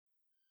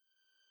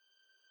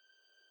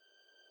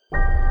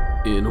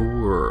In a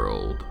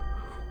world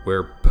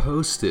where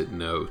post-it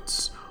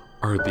notes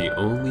are the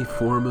only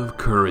form of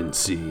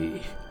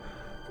currency,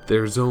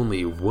 there's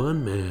only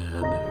one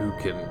man who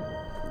can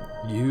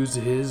use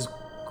his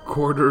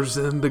quarters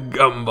in the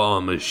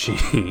gumball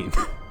machine.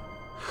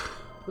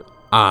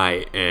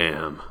 I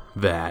am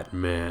that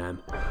man.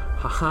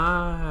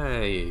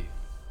 Hi!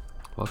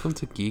 Welcome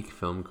to Geek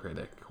Film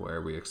Critic,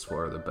 where we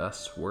explore the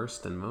best,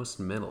 worst, and most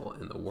middle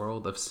in the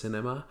world of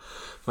cinema.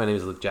 My name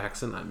is Luke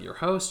Jackson. I'm your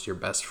host, your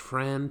best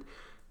friend,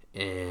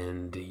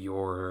 and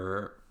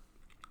your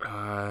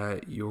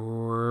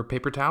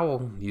paper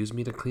towel. Use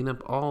me to clean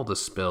up all the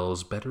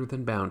spills better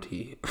than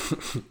Bounty.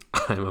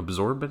 I'm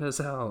absorbent as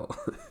hell.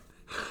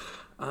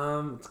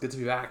 It's good to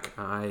be back.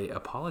 I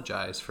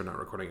apologize for not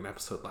recording an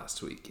episode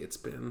last week. It's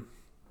been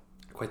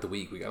quite the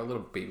week. We got a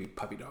little baby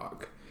puppy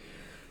dog,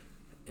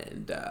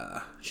 and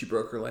she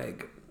broke her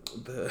leg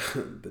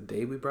the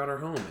day we brought her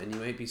home. And you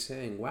might be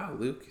saying, wow,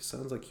 Luke, it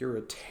sounds like you're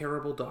a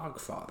terrible dog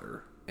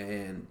father.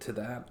 And to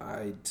that,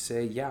 I'd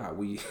say, yeah,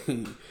 we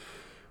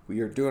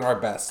are doing our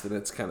best, and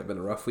it's kind of been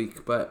a rough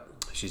week, but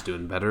she's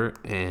doing better,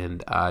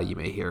 and you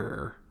may hear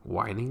her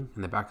whining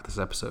in the back of this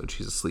episode.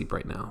 She's asleep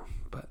right now,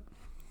 but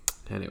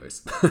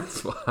anyways,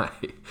 that's why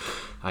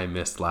I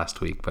missed last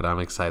week, but I'm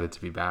excited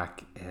to be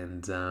back,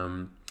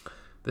 and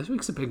this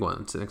week's a big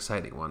one. It's an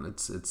exciting one.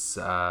 It's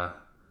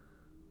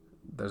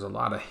there's a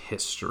lot of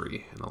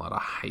history and a lot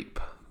of hype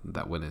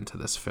that went into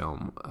this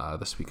film.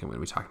 This week I'm going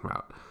to be talking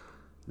about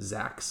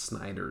Zack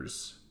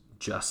Snyder's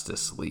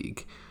Justice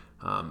League.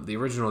 The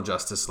original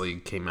Justice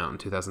League came out in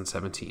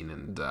 2017,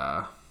 and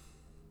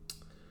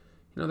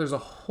there's a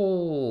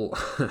whole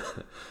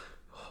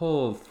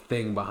whole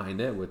thing behind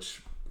it,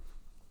 which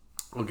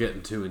we'll get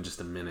into in just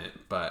a minute.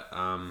 But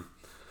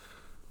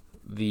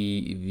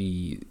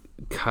the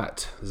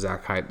cut,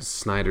 Zack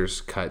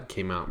Snyder's cut,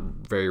 came out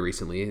very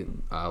recently,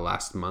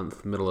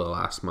 middle of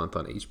last month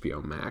on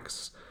HBO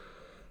Max,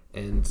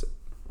 and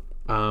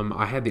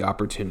I had the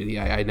opportunity.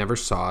 I never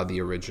saw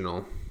the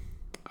original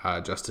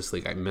Justice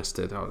League. I missed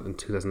it in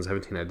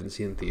 2017. I didn't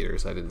see it in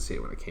theaters. I didn't see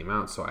it when it came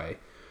out, so I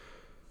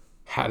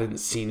hadn't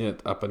seen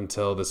it up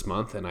until this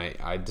month, and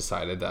I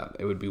decided that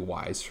it would be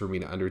wise for me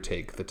to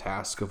undertake the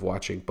task of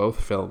watching both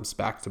films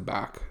back to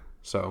back.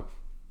 So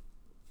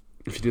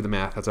if you do the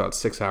math, that's about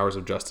 6 hours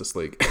of Justice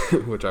League,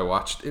 which I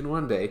watched in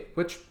one day,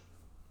 which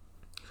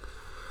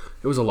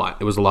it was a lot.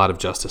 It was a lot of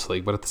Justice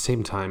League, but at the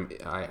same time,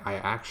 I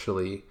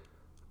actually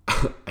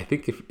I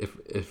think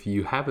if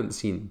you haven't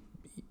seen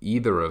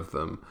either of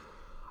them,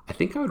 I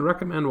think I would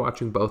recommend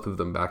watching both of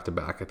them back to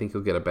back. I think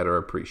you'll get a better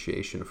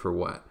appreciation for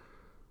what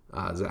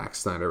Zack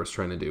Snyder was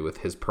trying to do with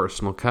his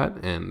personal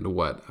cut, and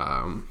what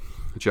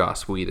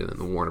Joss Whedon and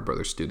the Warner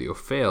Brothers studio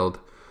failed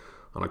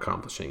on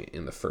accomplishing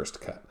in the first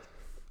cut.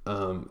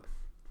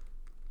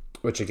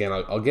 Which again,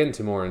 I'll get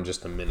into more in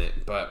just a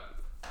minute, but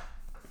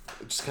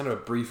just kind of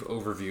a brief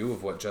overview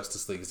of what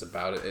Justice League is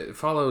about. It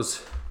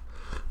follows...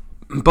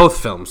 Both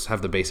films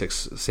have the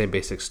same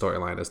basic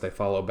storyline, as they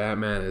follow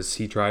Batman as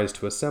he tries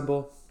to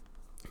assemble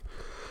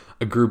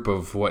a group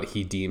of what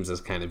he deems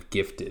as kind of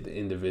gifted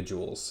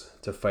individuals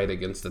to fight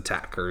against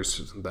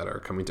attackers that are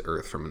coming to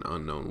Earth from an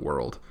unknown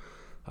world.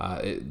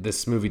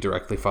 This movie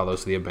directly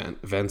follows the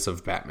events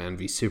of Batman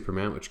v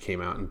Superman, which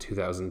came out in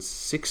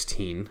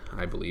 2016,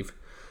 I believe,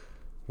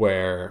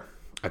 where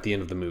at the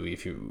end of the movie,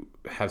 if you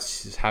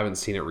haven't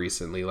seen it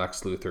recently,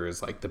 Lex Luthor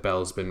is like, the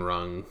bell's been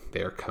rung,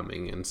 they're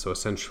coming. And so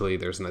essentially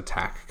there's an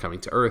attack coming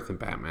to Earth, and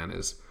Batman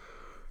is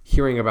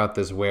hearing about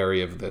this,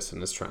 wary of this,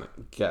 and is trying to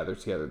gather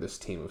together this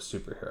team of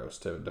superheroes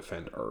to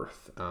defend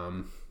Earth.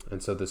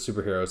 And so the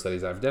superheroes that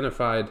he's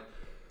identified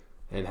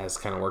and has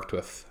kind of worked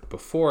with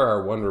before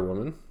are Wonder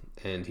Woman,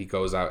 and he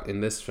goes out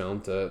in this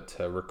film to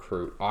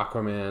recruit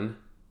Aquaman,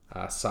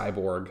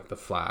 Cyborg, The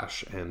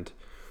Flash, and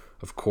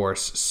of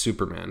course,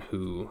 Superman,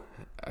 who,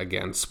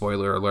 again,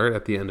 spoiler alert,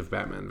 at the end of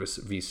Batman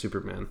v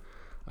Superman,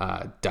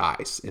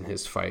 dies in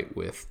his fight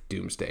with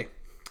Doomsday.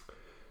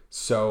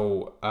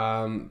 So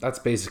that's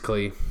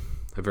basically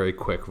a very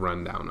quick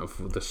rundown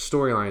of the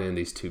storyline in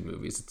these two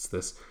movies. It's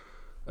this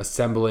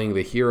assembling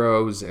the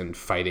heroes and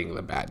fighting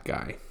the bad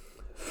guy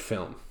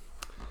film.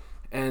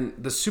 And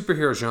the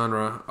superhero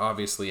genre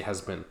obviously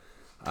has been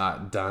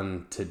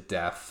done to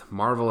death.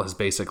 Marvel has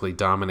basically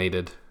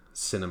dominated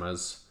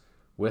cinemas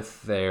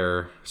with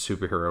their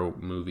superhero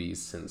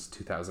movies since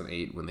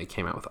 2008, when they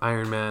came out with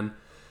Iron Man.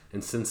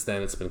 And since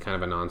then, it's been kind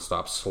of a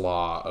nonstop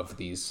slaw of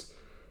these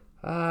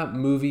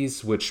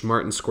movies, which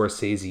Martin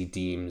Scorsese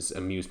deems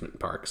amusement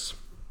parks.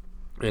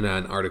 In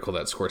an article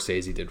that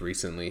Scorsese did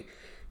recently,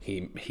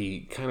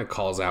 he kind of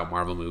calls out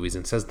Marvel movies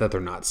and says that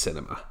they're not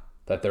cinema,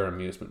 that they're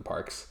amusement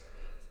parks.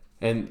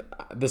 And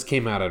this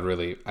came out at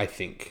really, I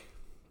think,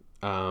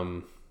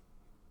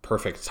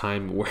 perfect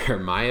time, where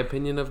my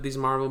opinion of these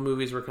Marvel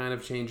movies were kind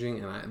of changing.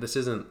 And this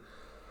isn't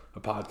a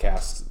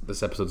podcast.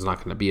 This episode's not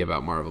going to be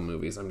about Marvel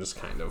movies. I'm just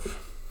kind of...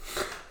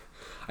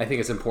 I think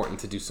it's important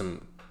to do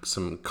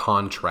some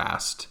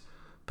contrast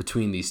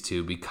between these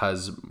two,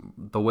 because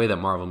the way that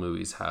Marvel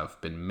movies have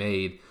been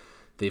made,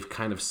 they've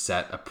kind of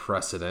set a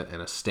precedent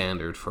and a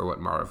standard for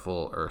what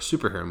Marvel or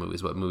superhero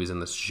movies, what movies in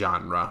this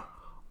genre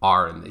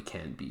are and they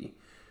can be,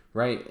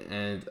 right?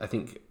 And I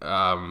think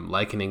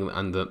likening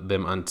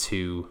them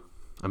unto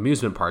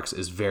amusement parks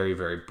is very,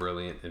 very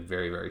brilliant and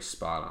very, very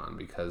spot on,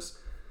 because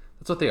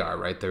that's what they are,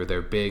 right?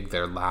 They're big,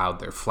 they're loud,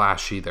 they're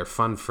flashy, they're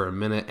fun for a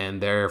minute,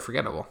 and they're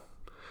forgettable,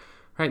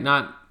 right?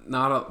 Not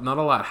a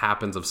lot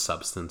happens of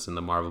substance in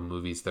the Marvel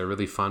movies. They're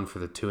really fun for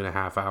the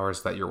 2.5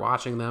 hours that you're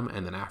watching them,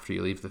 and then after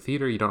you leave the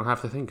theater, you don't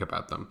have to think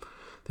about them.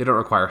 They don't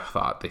require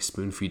thought. They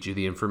spoon feed you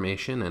the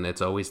information, and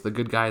it's always the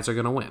good guys are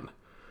going to win,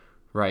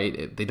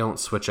 right? They don't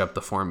switch up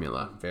the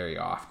formula very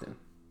often.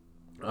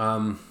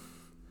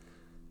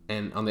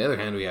 And on the other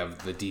hand, we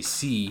have the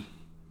DC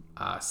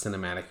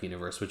cinematic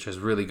universe, which has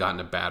really gotten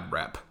a bad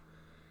rep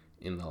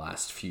in the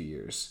last few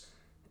years.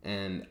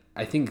 And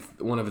I think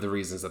one of the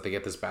reasons that they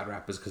get this bad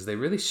rap is because they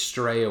really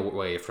stray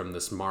away from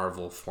this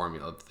Marvel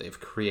formula that they've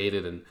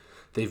created, and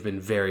they've been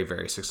very,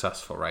 very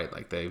successful, right?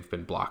 Like, they've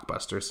been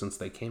blockbusters since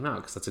they came out,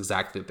 because that's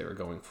exactly what they were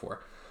going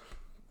for.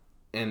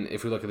 And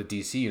if we look at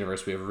the DC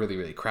universe, we have really,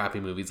 really crappy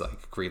movies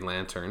like Green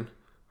Lantern,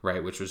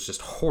 right, which was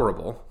just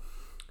horrible.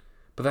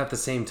 But at the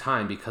same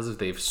time, because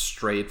they've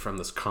strayed from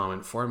this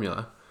common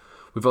formula,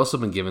 we've also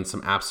been given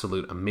some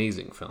absolute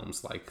amazing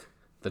films like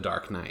The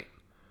Dark Knight,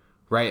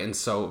 right? And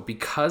so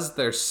because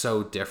they're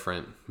so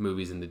different,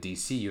 movies in the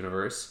DC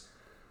universe,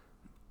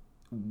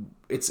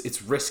 it's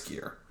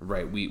riskier,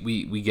 right?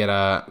 We get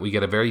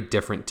a very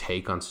different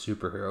take on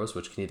superheroes,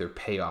 which can either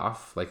pay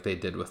off like they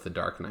did with The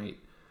Dark Knight.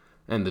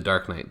 And The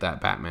Dark Knight, that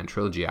Batman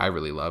trilogy, I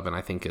really love and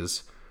I think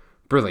is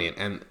brilliant.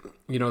 And,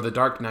 you know, The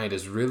Dark Knight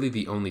is really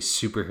the only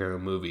superhero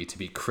movie to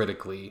be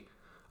critically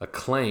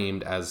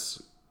acclaimed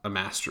as a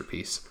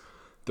masterpiece.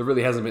 There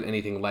really hasn't been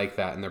anything like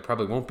that, and there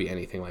probably won't be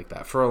anything like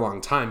that for a long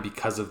time,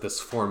 because of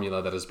this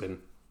formula that has been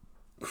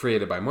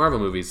created by Marvel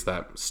movies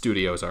that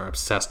studios are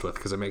obsessed with,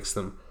 because it makes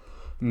them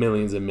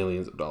millions and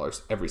millions of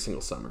dollars every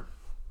single summer.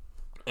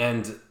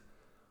 And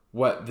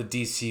what the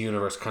DC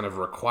universe kind of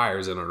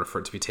requires in order for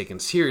it to be taken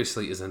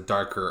seriously is a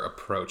darker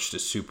approach to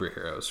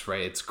superheroes,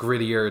 right? It's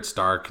grittier, it's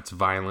dark, it's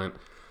violent.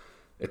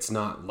 It's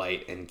not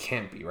light and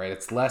campy, right?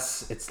 It's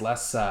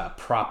less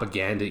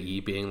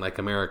propaganda-y, being like,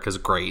 America's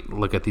great.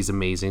 Look at these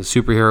amazing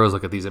superheroes.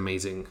 Look at these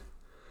amazing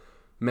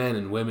men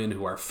and women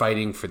who are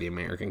fighting for the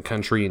American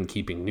country and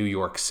keeping New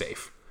York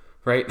safe,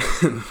 right?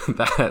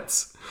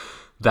 That's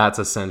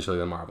essentially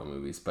the Marvel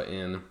movies. But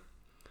in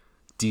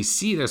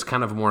DC, there's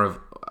kind of more of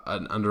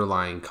an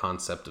underlying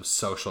concept of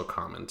social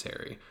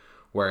commentary,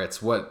 where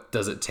it's, what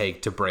does it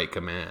take to break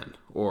a man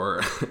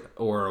or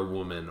a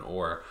woman,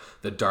 or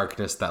the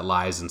darkness that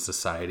lies in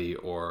society,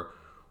 or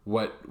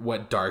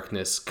what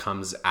darkness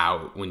comes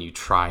out when you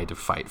try to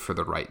fight for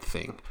the right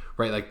thing,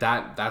 right? Like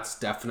that's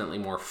definitely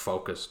more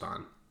focused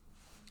on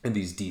in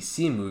these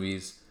DC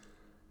movies.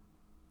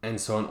 And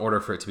so in order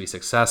for it to be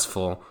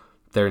successful,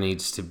 there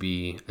needs to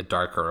be a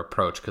darker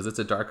approach, because it's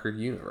a darker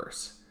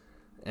universe.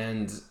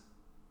 And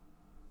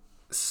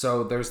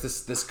so there's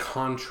this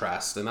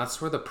contrast, and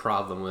that's where the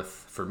problem with,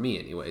 for me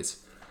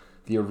anyways,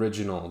 the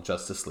original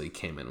Justice League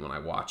came in when I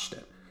watched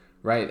it,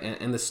 right?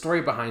 And the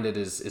story behind it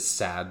is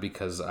sad,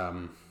 because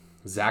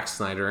Zack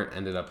Snyder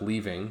ended up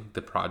leaving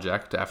the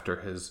project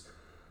after his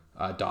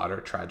daughter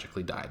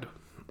tragically died,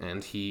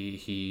 and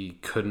he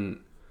couldn't.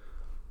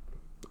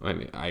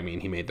 I mean,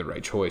 he made the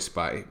right choice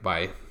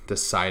by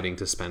deciding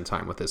to spend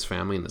time with his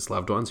family and his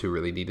loved ones who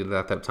really needed it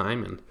at that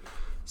time. And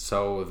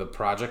so the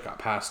project got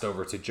passed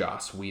over to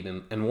Joss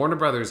Whedon, and Warner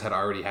Brothers had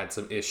already had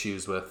some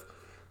issues with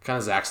kind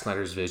of Zack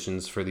Snyder's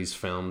visions for these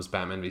films.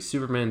 Batman v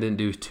Superman didn't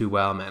do too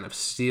well. Man of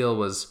Steel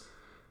was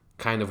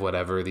kind of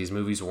whatever. These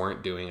movies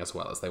weren't doing as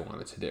well as they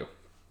wanted to do.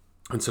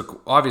 And so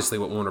obviously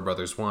what Warner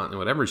Brothers want, and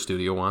what every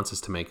studio wants, is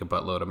to make a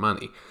buttload of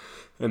money.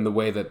 And the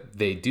way that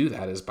they do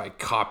that is by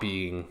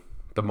copying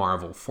the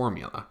Marvel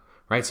formula,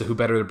 right? So who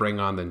better to bring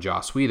on than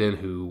Joss Whedon,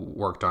 who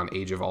worked on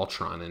Age of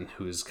Ultron and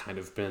who's kind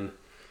of been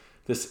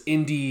this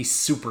indie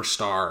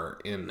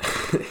superstar in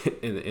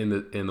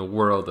the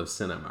world of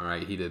cinema,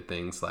 right? He did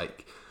things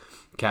like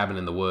Cabin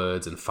in the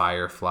Woods and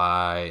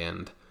Firefly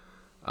and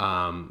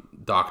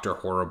Dr.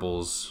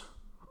 Horrible's,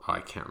 I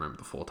can't remember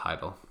the full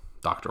title,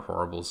 Dr.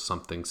 Horrible's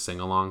something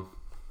sing-along.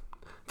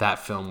 That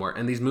film where,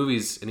 and these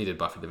movies, and he did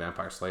Buffy the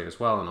Vampire Slayer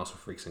as well, and also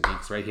Freaks and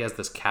Geeks, right? He has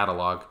this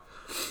catalog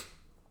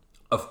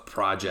of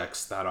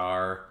projects that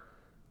are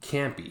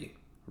campy,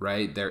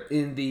 right? They're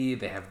indie,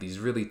 they have these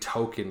really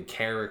token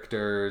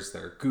characters,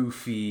 they're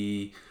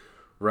goofy,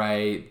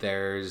 right?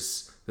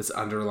 There's this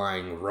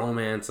underlying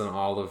romance in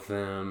all of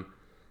them.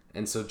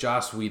 And so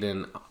Joss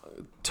Whedon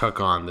took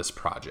on this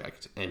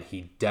project, and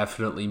he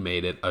definitely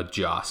made it a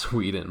Joss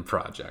Whedon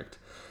project.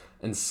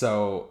 And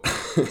so,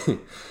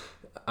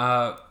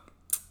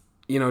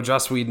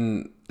 Joss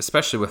Whedon,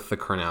 especially with the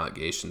current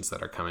allegations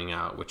that are coming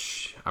out,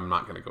 which I'm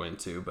not going to go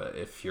into, but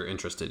if you're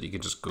interested, you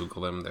can just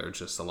Google them. There are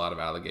just a lot of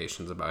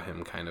allegations about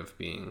him kind of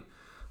being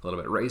a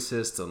little bit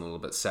racist and a little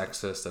bit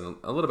sexist and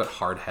a little bit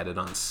hard-headed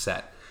on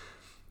set.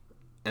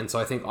 And so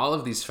I think all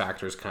of these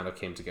factors kind of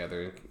came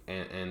together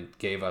and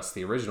gave us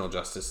the original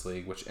Justice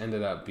League, which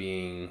ended up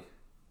being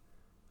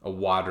a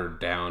watered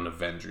down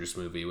Avengers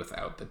movie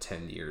without the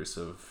 10 years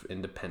of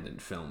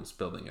independent films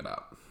building it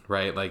up,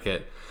 right? Like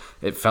it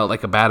felt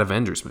like a bad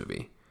Avengers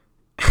movie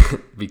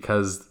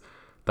because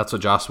that's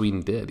what Joss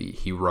Whedon did.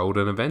 He wrote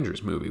an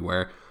Avengers movie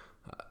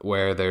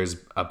where there's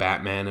a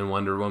Batman and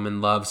Wonder Woman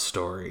love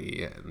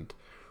story, and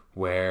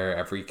where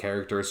every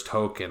character is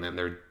token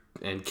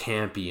and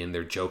campy, and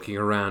they're joking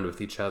around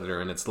with each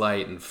other, and it's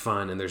light and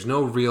fun, and there's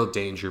no real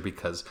danger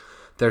because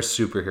they're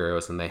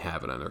superheroes and they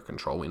have it under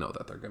control. We know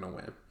that they're going to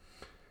win.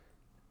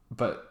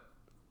 But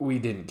we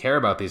didn't care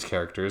about these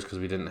characters because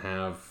we didn't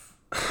have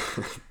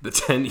the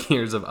 10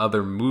 years of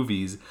other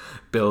movies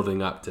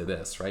building up to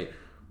this, right?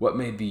 What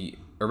made the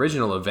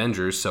original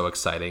Avengers so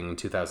exciting in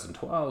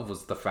 2012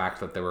 was the fact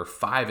that there were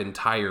 5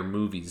 entire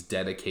movies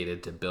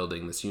dedicated to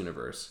building this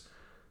universe.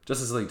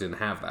 Justice League didn't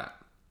have that.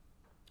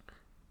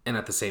 And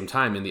at the same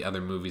time, in the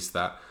other movies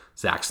that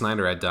Zack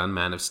Snyder had done,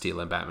 Man of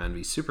Steel and Batman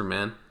v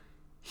Superman,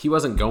 he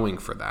wasn't going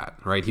for that,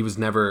 right? He was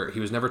never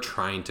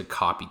trying to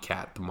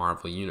copycat the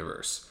Marvel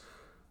universe.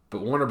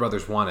 But Warner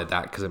Brothers wanted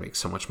that because it makes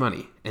so much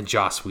money. And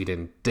Joss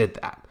Whedon did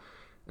that.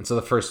 And so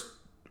the first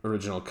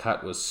original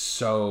cut was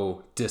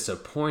so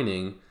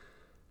disappointing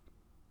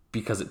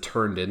because it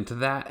turned into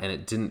that, and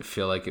it didn't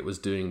feel like it was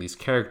doing these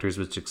characters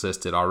which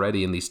existed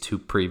already in these 2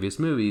 previous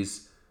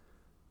movies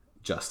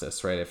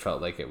justice, right? It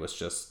felt like it was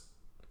just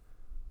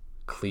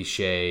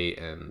cliche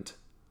and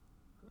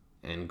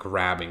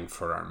grabbing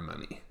for our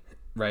money,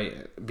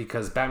 right?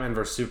 Because Batman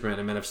vs Superman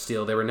and Man of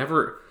Steel, they were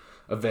never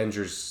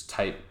Avengers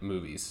type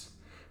movies,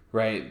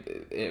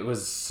 right? It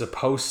was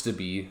supposed to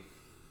be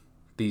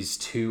these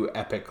 2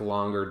 epic,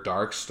 longer,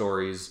 dark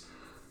stories,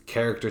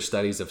 character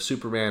studies of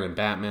Superman and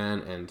Batman,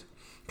 and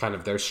kind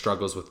of their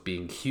struggles with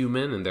being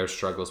human and their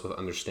struggles with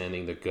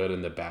understanding the good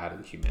and the bad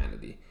in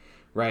humanity,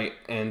 right?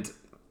 And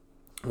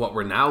what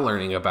we're now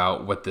learning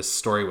about what this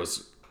story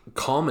was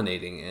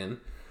culminating in,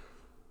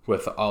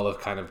 with all of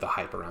kind of the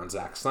hype around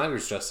Zack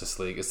Snyder's Justice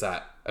League, is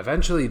that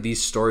eventually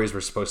these stories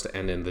were supposed to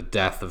end in the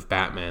death of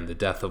Batman, the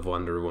death of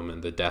Wonder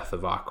Woman, the death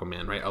of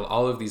Aquaman, right?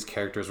 All of these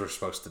characters were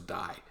supposed to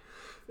die.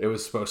 It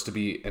was supposed to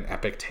be an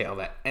epic tale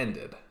that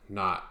ended,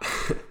 not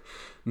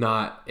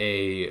not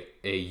a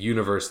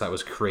universe that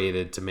was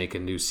created to make a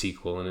new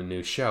sequel and a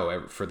new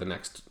show for the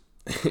next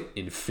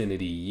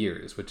infinity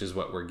years, which is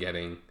what we're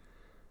getting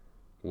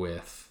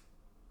with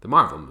the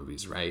Marvel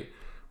movies, right?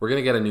 We're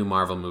going to get a new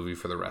Marvel movie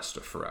for the rest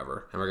of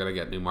forever, and we're going to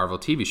get new Marvel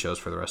TV shows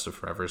for the rest of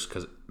forever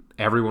because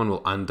everyone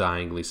will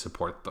undyingly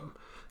support them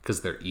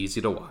because they're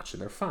easy to watch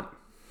and they're fun,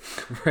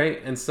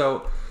 right? And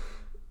so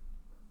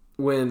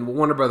when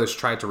Warner Brothers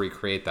tried to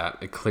recreate that,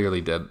 it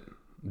clearly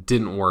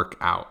didn't work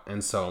out.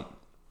 And so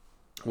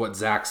what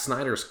Zack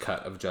Snyder's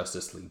cut of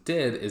Justice League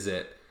did is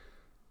it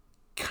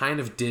kind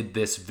of did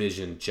this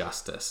vision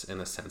justice, in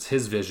a sense.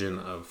 His vision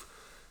of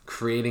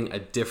creating a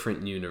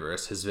different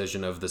universe, his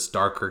vision of this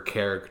darker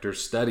character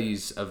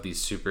studies of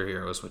these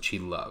superheroes, which he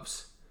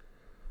loves,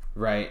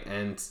 right?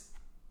 And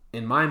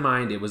in my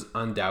mind, it was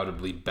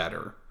undoubtedly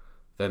better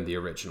than the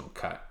original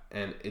cut.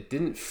 And it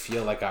didn't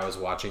feel like I was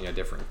watching a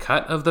different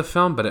cut of the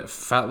film, but it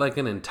felt like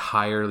an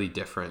entirely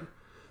different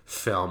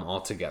film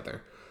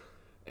altogether.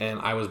 And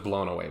I was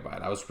blown away by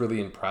it. I was really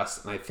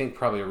impressed. And I think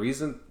probably a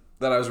reason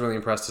that I was really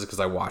impressed is because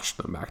I watched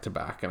them back to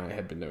back, and I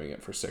had been doing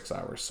it for 6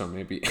 hours. So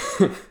maybe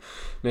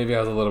maybe I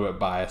was a little bit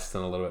biased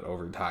and a little bit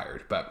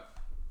overtired. But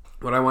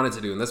what I wanted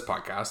to do in this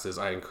podcast is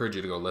I encourage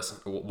you to go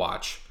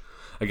watch.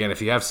 Again,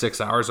 if you have 6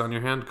 hours on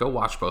your hand, go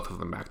watch both of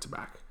them back to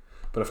back.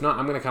 But if not,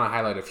 I'm going to kind of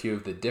highlight a few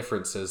of the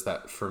differences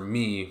that, for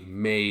me,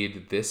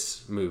 made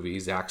this movie,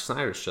 Zack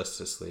Snyder's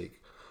Justice League,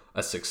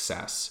 a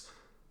success.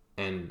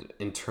 And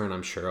in turn,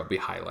 I'm sure I'll be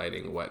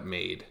highlighting what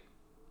made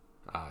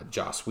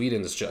Joss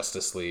Whedon's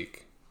Justice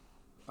League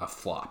a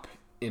flop,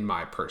 in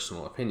my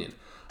personal opinion.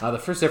 The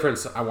first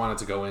difference I wanted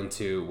to go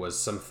into was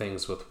some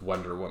things with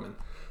Wonder Woman.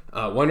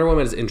 Wonder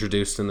Woman is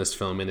introduced in this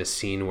film in a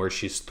scene where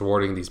she's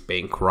thwarting these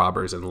bank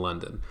robbers in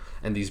London.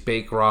 And these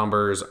bank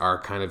robbers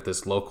are kind of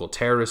this local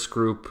terrorist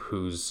group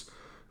whose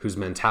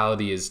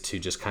mentality is to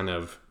just kind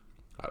of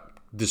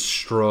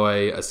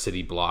destroy a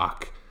city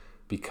block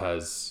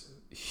because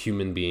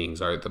human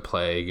beings are the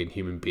plague and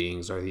human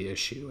beings are the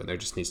issue, and there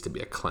just needs to be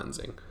a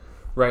cleansing,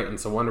 right? And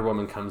so Wonder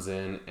Woman comes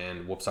in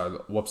and whoops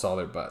all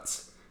their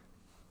butts.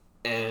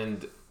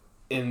 And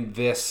in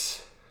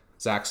this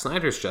Zack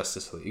Snyder's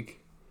Justice League,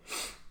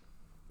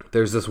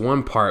 there's this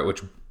one part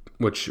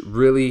which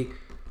really,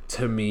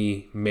 to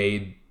me,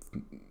 made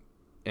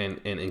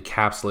and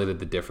encapsulated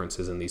the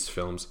differences in these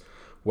films,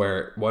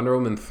 where Wonder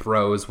Woman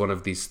throws one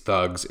of these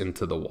thugs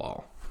into the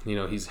wall. You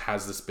know, he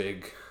has this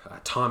big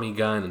Tommy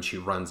gun, and she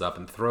runs up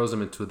and throws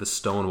him into the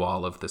stone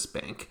wall of this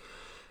bank.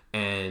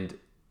 And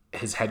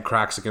his head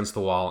cracks against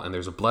the wall, and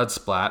there's a blood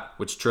splat,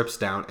 which drips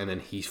down, and then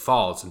he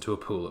falls into a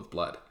pool of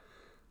blood.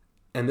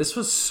 And this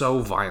was so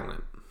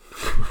violent,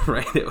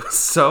 right? It was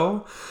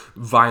so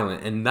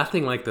violent, and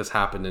nothing like this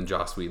happened in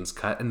Joss Whedon's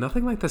cut, and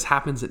nothing like this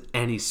happens in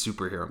any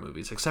superhero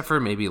movies, except for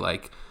maybe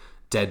like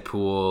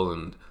Deadpool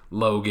and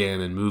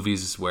Logan and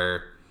movies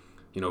where,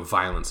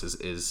 violence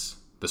is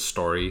the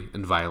story,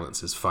 and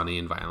violence is funny,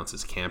 and violence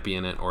is campy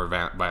in it, or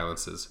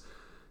violence is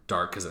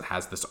dark because it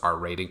has this R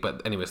rating.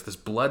 But anyways, this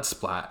blood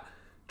splat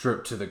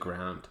dripped to the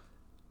ground,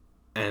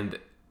 and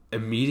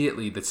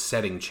immediately the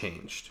setting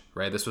changed,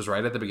 right? This was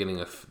right at the beginning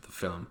of the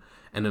film,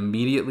 and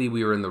immediately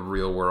we were in the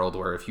real world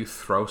where if you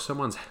throw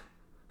someone's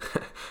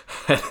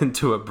head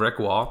into a brick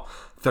wall,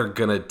 they're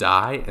gonna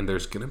die, and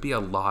there's gonna be a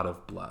lot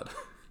of blood.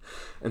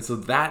 And so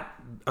that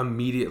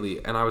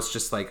immediately, and I was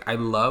just like, I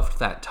loved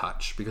that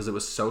touch because it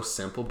was so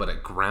simple, but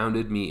it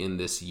grounded me in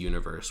this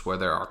universe where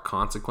there are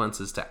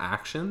consequences to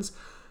actions,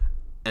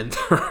 and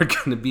there are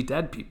gonna be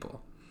dead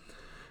people,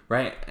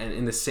 right? And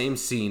in the same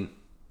scene,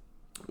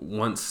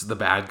 once the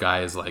bad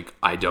guy is like,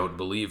 I don't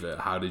believe it.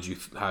 How did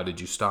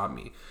you stop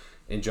me?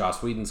 In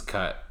Joss Whedon's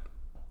cut,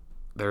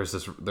 there's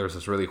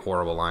this really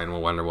horrible line where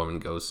Wonder Woman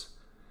goes,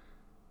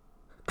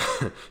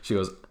 she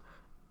goes,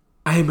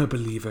 I'm a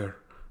believer.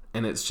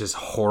 And it's just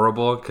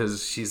horrible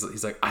because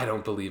he's like, I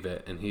don't believe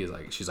it. And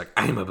she's like,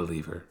 I'm a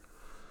believer.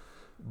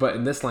 But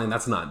in this line,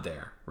 that's not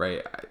there,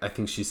 right? I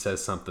think she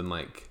says something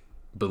like,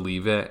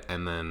 believe it,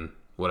 and then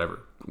whatever,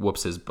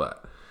 whoops his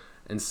butt.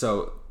 And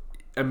so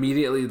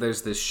immediately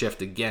there's this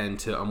shift again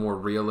to a more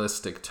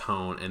realistic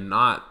tone, and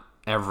not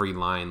every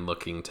line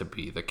looking to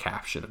be the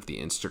caption of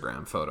the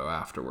Instagram photo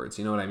afterwards.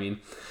 You know what I mean?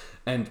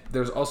 And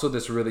there's also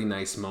this really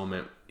nice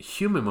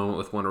human moment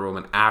with Wonder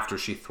Woman after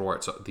she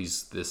thwarts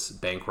this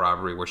bank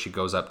robbery, where she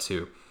goes up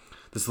to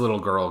this little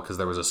girl because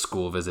there was a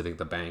school visiting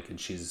the bank, and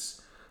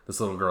this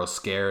little girl's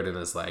scared and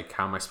is like,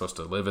 how am I supposed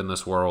to live in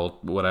this world?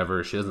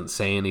 Whatever. She doesn't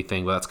say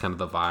anything, but that's kind of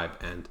the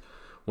vibe. And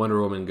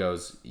Wonder Woman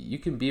goes, you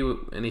can be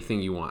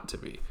anything you want to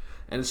be.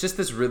 And it's just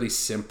this really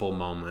simple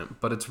moment,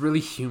 but it's really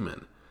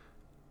human.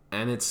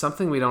 And it's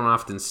something we don't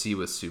often see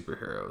with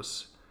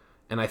superheroes.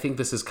 And I think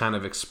this is kind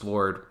of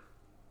explored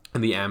in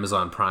the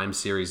Amazon Prime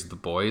series, The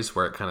Boys,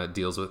 where it kind of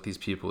deals with these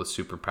people with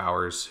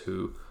superpowers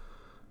who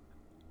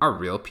are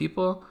real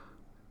people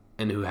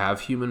and who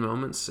have human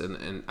moments.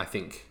 And I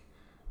think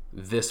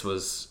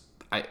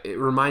it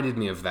reminded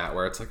me of that,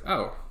 where it's like,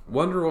 oh,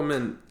 Wonder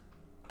Woman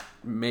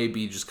may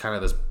be just kind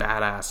of this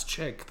badass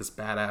chick, this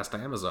badass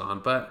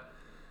Amazon, but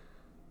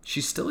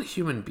she's still a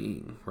human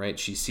being, right?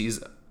 She sees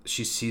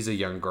a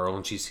young girl,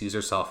 and she sees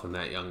herself in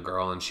that young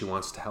girl, and she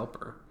wants to help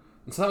her.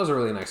 And so that was a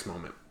really nice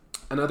moment.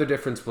 Another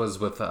difference was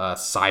with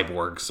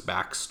Cyborg's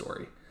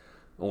backstory.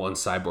 Well,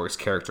 Cyborg's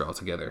character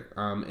altogether.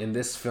 In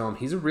this film,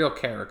 he's a real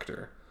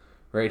character,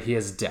 right? He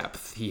has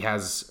depth. He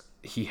has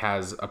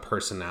a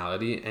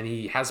personality, and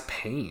he has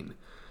pain.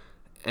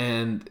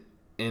 And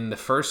in the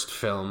first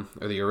film,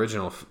 or the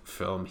original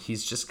film,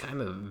 he's just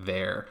kind of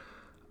there.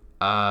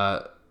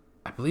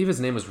 I believe his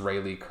name was Ray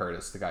Lee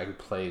Curtis, the guy who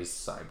plays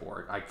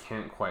Cyborg. I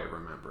can't quite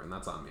remember, and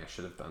that's on me. I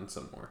should have done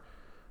some more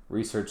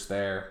research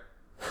there.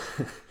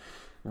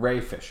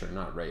 Ray Fisher,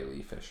 not Ray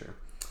Lee Fisher.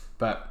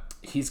 But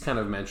he's kind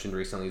of mentioned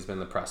recently, he's been in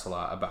the press a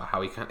lot, about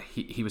how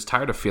he was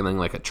tired of feeling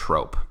like a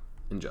trope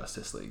in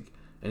Justice League.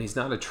 And he's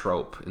not a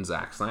trope in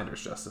Zack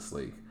Snyder's Justice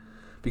League.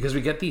 Because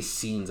we get these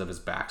scenes of his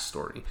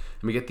backstory,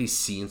 and we get these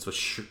scenes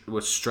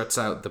which struts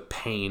out the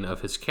pain of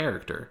his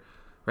character,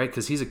 right?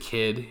 Because he's a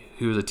kid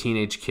who was a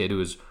teenage kid who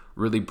was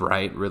really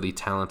bright, really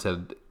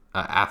talented,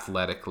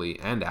 athletically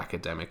and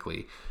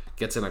academically,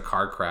 gets in a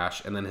car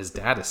crash, and then his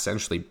dad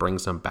essentially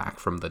brings him back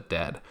from the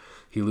dead.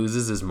 He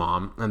loses his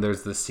mom, and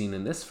there's this scene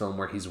in this film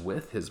where he's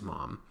with his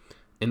mom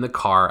in the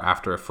car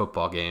after a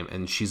football game,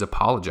 and she's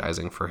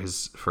apologizing for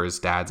his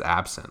dad's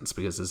absence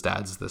because his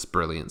dad's this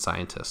brilliant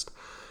scientist.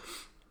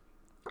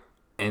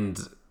 And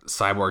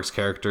Cyborg's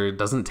character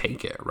doesn't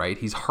take it, right?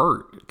 He's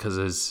hurt because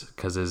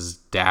his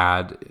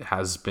dad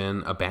has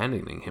been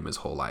abandoning him his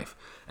whole life.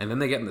 And then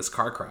they get in this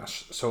car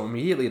crash. So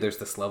immediately there's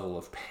this level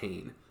of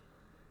pain.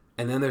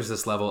 And then there's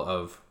this level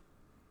of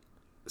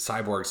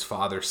Cyborg's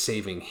father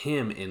saving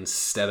him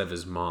instead of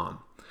his mom,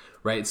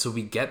 right? So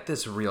we get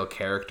this real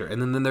character.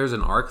 And then there's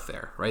an arc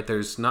there, right?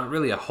 There's not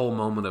really a whole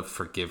moment of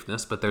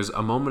forgiveness, but there's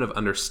a moment of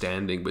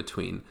understanding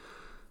between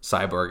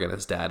Cyborg and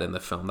his dad in the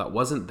film that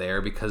wasn't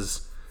there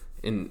because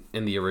in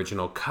the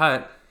original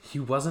cut, he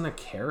wasn't a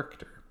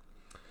character.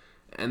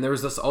 And there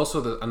was this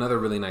also another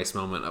really nice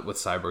moment with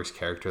Cyborg's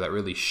character that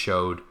really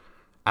showed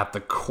at the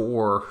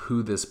core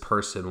who this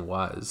person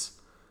was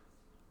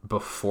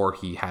before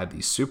he had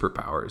these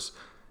superpowers.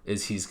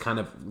 Is he's kind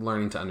of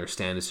learning to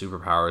understand his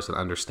superpowers and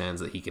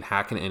understands that he can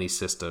hack in any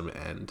system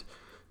and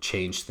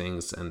change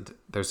things. And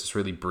there's this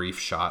really brief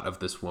shot of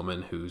this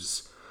woman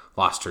who's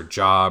lost her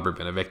job or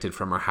been evicted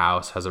from her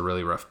house, has a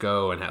really rough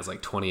go, and has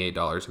like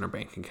 $28 in her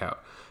bank account.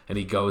 And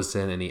he goes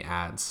in and he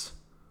adds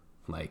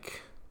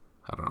like,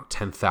 I don't know,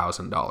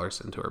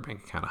 $10,000 into her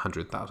bank account,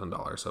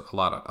 $100,000, so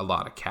a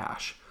lot of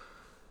cash,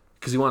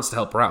 because he wants to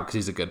help her out because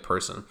he's a good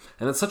person.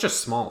 And it's such a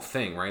small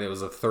thing, right? It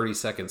was a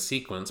 30-second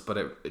sequence, but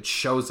it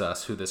shows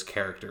us who this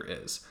character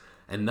is.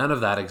 And none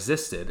of that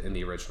existed in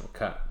the original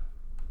cut.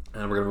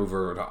 And we're going to move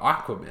over to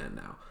Aquaman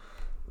now.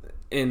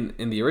 In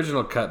the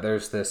original cut,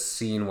 there's this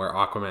scene where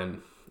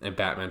Aquaman and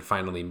Batman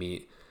finally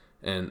meet.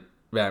 And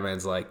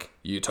Batman's like,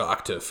 "You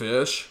talk to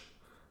fish?"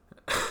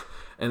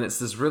 And it's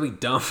this really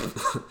dumb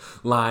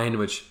line,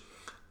 which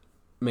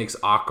makes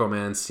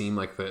Aquaman seem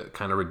like the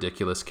kind of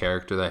ridiculous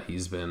character that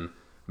he's been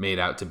made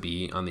out to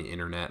be on the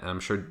internet. And I'm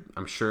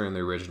sure in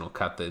the original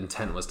cut, the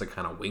intent was to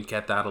kind of wink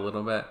at that a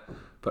little bit.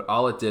 But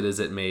all it did is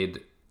it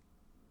made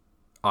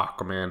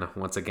Aquaman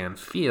once again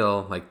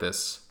feel like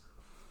this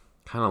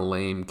kind of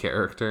lame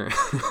character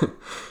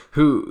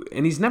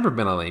and he's never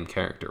been a lame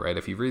character, right?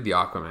 If you read the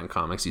Aquaman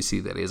comics, you see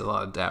that he has a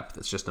lot of depth.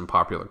 It's just in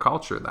popular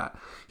culture that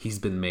he's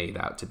been made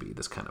out to be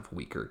this kind of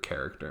weaker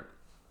character.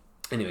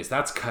 Anyways,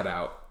 that's cut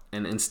out.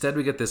 And instead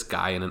we get this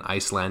guy in an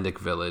Icelandic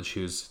village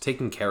who's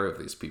taking care of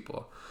these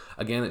people.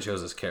 Again, it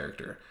shows his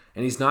character.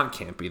 And he's not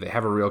campy. They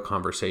have a real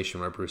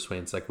conversation where Bruce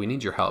Wayne's like, "We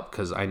need your help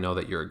because I know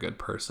that you're a good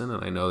person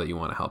and I know that you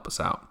want to help us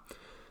out."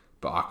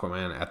 But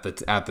Aquaman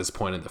at this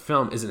point in the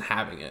film isn't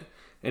having it.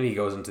 And he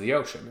goes into the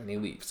ocean and he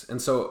leaves. And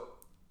so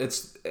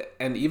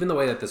and even the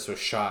way that this was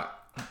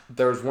shot,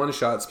 there was one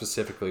shot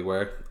specifically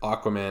where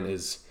Aquaman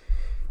is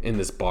in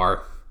this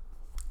bar,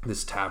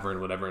 this tavern,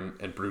 whatever,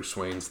 and Bruce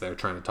Wayne's there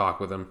trying to talk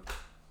with him.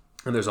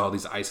 And there's all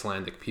these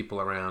Icelandic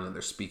people around and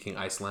they're speaking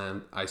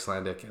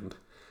Icelandic. And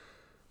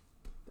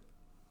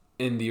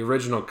in the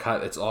original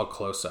cut, it's all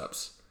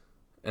close-ups.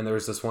 And there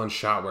was this one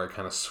shot where it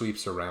kind of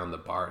sweeps around the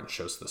bar and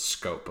shows the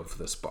scope of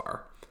this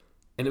bar.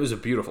 And it was a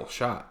beautiful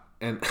shot.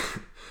 And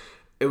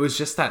it was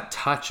just that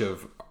touch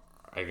of,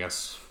 I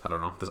guess, I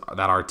don't know,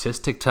 that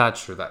artistic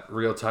touch or that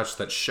real touch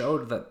that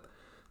showed that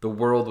the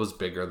world was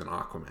bigger than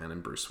Aquaman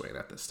and Bruce Wayne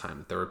at this time.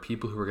 That there were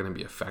people who were going to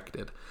be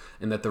affected.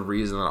 And that the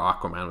reason that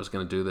Aquaman was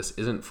going to do this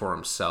isn't for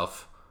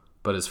himself,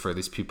 but is for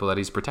these people that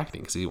he's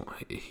protecting. Because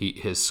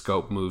his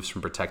scope moves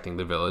from protecting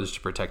the village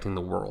to protecting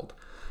the world.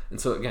 And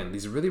so, again,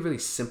 these really, really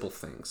simple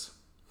things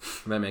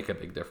that make a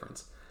big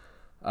difference.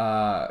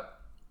 A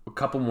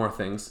couple more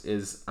things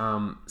is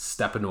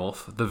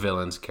Steppenwolf, the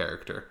villain's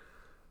character.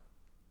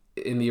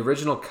 In the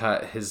original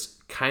cut, he's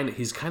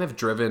kind of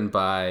driven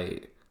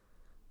by,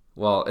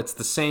 well, it's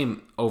the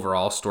same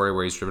overall story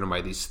where he's driven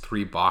by these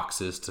 3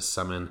 boxes to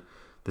summon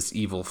this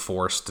evil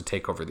force to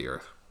take over the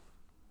earth.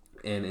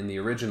 And in the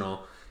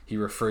original, he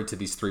referred to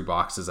these 3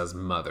 boxes as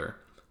Mother.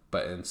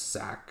 But in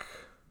Zack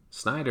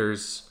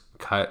Snyder's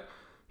cut,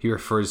 he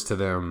refers to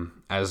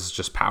them as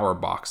just power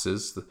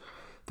boxes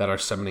that are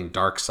summoning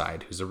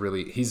Darkseid,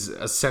 he's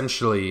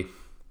essentially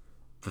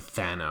the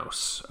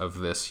Thanos of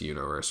this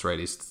universe, right?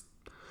 He's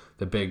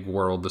the big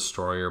world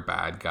destroyer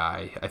bad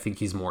guy. I think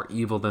he's more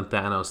evil than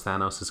Thanos.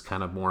 Thanos is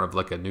kind of more of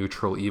like a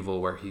neutral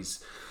evil where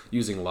he's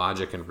using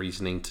logic and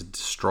reasoning to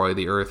destroy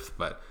the earth,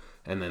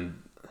 and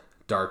then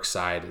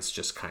Darkseid is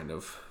just kind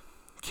of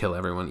kill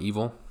everyone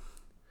evil.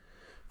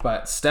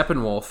 But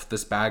Steppenwolf,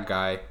 this bad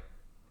guy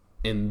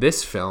in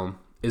this film,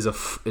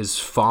 is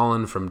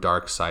fallen from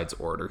Darkseid's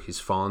order. He's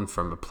fallen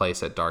from a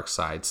place at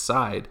Darkseid's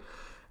side.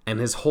 And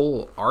his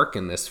whole arc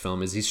in this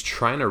film is he's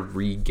trying to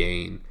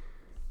regain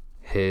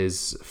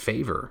his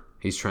favor.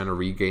 He's trying to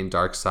regain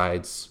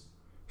Darkseid's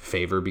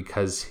favor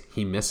because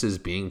he misses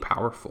being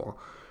powerful,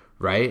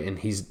 right? And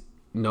he's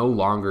no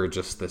longer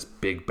just this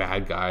big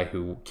bad guy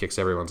who kicks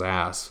everyone's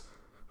ass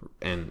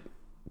and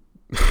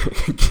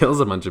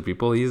kills a bunch of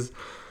people. He's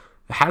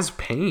has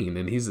pain,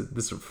 and he's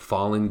this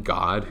fallen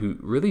god who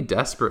really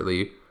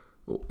desperately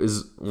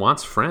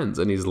wants friends,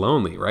 and he's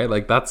lonely, right?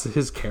 Like, that's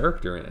his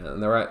character in it.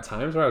 And there were at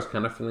times where I was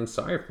kind of feeling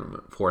sorry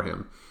for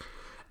him.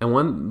 And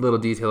one little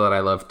detail that I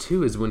love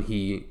too is when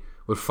he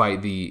would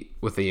fight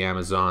with the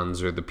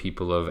Amazons or the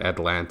people of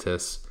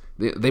Atlantis,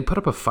 they put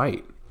up a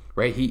fight,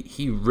 right?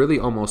 He really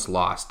almost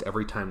lost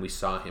every time we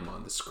saw him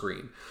on the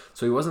screen.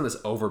 So he wasn't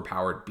this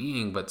overpowered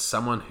being, but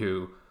someone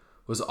who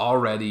was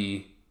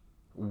already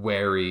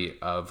wary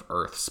of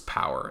Earth's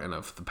power and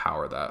of the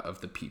power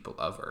of the people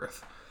of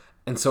Earth.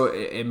 And so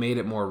it made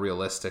it more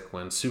realistic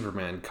when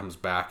Superman comes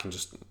back and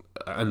just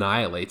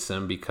annihilates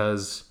him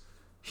because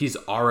he's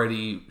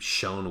already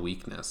shown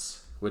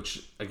weakness,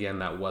 which, again,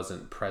 that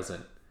wasn't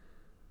present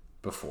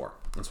before.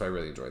 And so I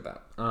really enjoyed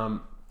that.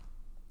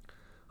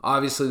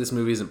 Obviously, this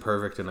movie isn't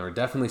perfect, and there are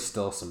definitely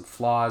still some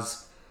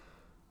flaws.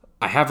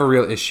 I have a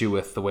real issue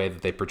with the way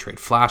that they portrayed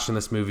Flash in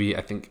this movie.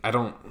 I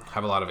don't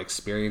have a lot of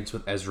experience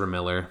with Ezra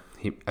Miller.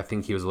 I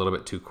think he was a little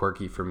bit too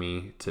quirky for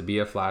me to be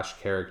a Flash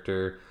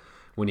character.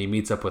 When he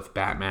meets up with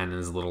Batman in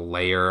his little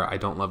lair, I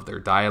don't love their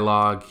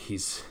dialogue.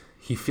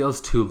 He feels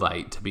too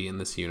light to be in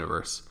this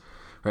universe,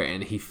 right?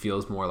 And he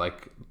feels more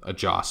like a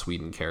Joss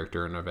Whedon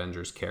character, an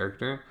Avengers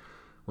character,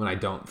 when I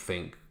don't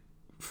think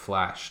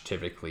Flash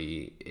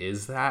typically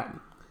is that,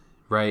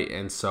 right?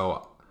 And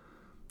so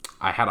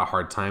I had a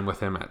hard time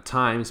with him at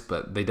times,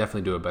 but they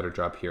definitely do a better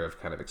job here of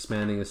kind of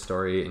expanding his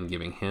story and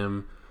giving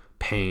him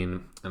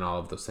pain and all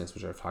of those things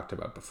which I've talked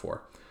about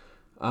before.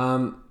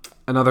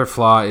 Another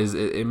flaw is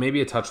it may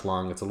be a touch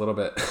long. It's a little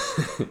bit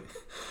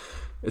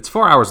it's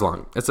 4 hours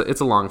long. It's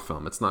a long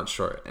film. It's not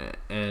short.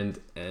 And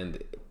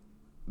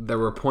there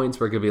were points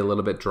where it could be a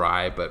little bit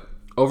dry, but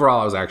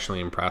overall I was actually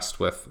impressed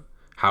with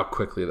how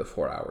quickly the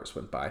 4 hours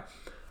went by.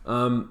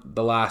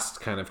 The last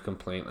kind of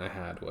complaint I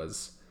had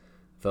was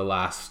the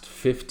last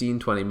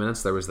 15-20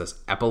 minutes, there was this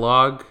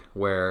epilogue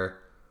where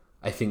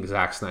I think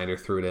Zack Snyder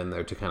threw it in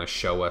there to kind of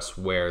show us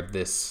where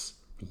this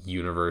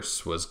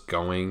universe was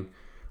going,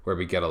 where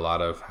we get a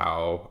lot of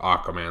how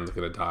Aquaman's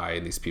going to die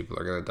and these people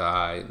are going to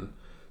die, and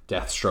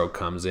Deathstroke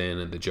comes in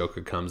and the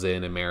Joker comes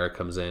in and Mara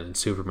comes in and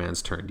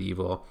Superman's turned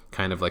evil,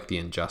 kind of like the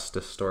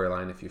Injustice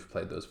storyline if you've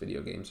played those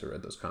video games or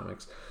read those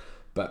comics.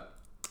 But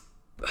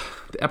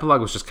the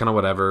epilogue was just kind of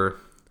whatever,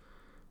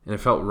 and it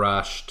felt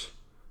rushed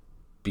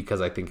because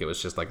I think it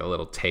was just like a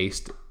little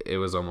taste. It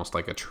was almost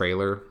like a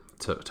trailer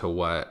to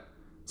what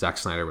Zack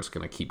Snyder was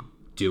going to keep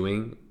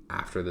doing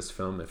after this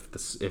film,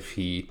 if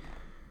he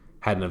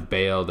hadn't have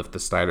bailed, if the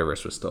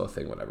Snyderverse was still a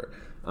thing, whatever.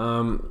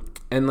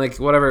 And like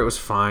whatever, it was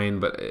fine,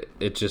 but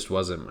it just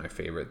wasn't my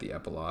favorite, the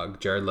epilogue.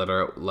 Jared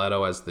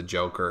Leto as the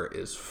Joker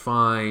is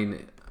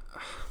fine.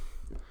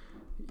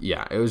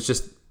 Yeah, it was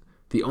just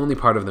the only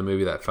part of the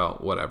movie that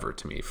felt whatever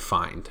to me,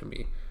 fine to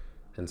me.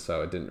 And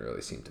so it didn't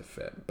really seem to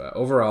fit. But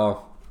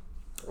overall,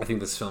 I think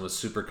this film is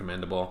super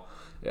commendable.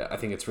 Yeah, I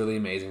think it's really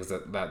amazing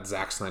that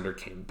Zack Snyder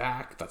came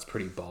back. That's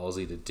pretty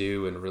ballsy to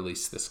do and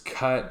release this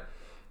cut.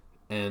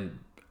 And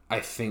I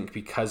think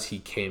because he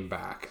came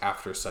back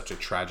after such a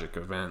tragic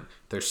event,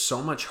 there's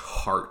so much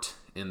heart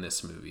in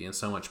this movie and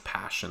so much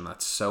passion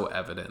that's so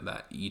evident,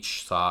 that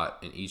each thought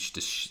and each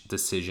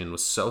decision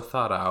was so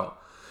thought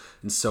out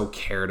and so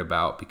cared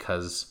about,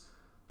 because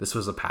this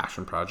was a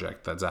passion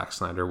project that Zack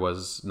Snyder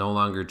was no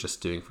longer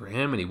just doing for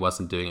him, and he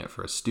wasn't doing it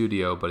for a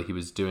studio, but he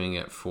was doing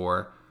it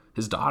for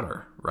his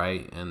daughter,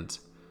 right? And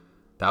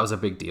that was a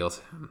big deal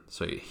to him.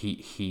 So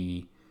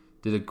he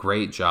did a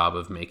great job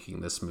of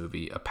making this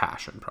movie a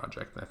passion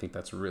project. And I think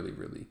that's really,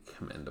 really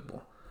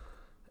commendable.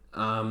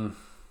 And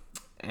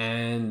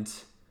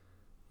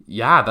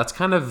yeah, that's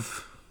kind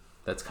of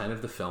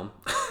the film.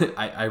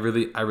 I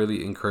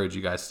really encourage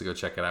you guys to go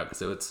check it out,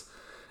 because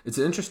it's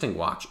an interesting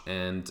watch.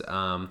 And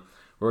what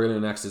we're gonna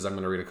do next is I'm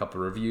gonna read a couple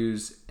of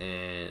reviews,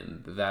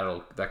 and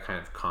that kind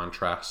of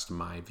contrasts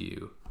my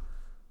view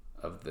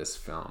of this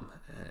film.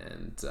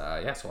 And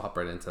so we'll hop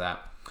right into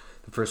that.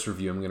 The first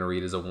review I'm going to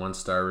read is a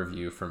 1-star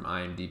review from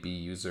IMDb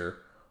user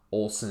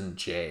Olson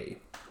J.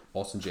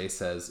 Olson J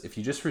says, "If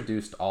you just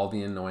reduced all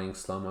the annoying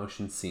slow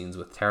motion scenes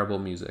with terrible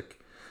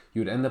music,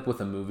 you would end up with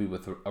a movie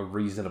with a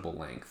reasonable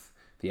length.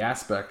 The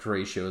aspect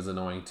ratio is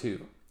annoying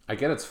too. I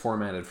get it's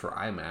formatted for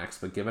IMAX,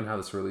 but given how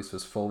this release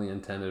was fully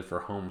intended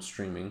for home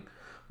streaming,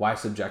 why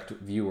subject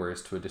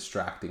viewers to a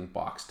distracting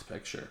boxed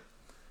picture?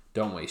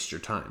 Don't waste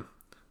your time."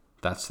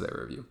 That's their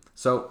review.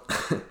 So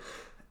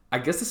I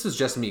guess this was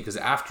just me, because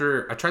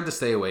after I tried to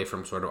stay away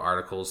from sort of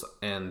articles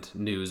and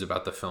news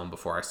about the film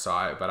before I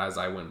saw it, but as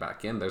I went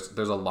back in, there's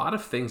a lot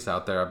of things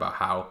out there about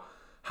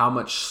how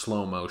much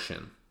slow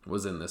motion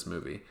was in this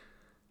movie.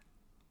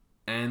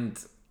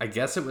 And I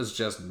guess it was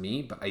just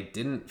me, but I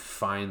didn't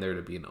find there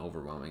to be an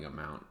overwhelming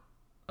amount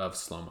of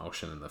slow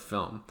motion in the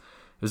film.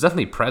 It was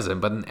definitely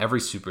present, but in every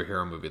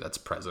superhero movie that's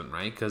present,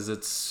 right? Because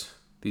it's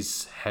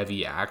these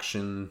heavy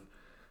action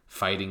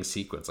fighting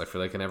sequence. I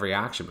feel like in every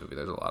action movie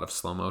there's a lot of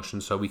slow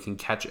motion, so we can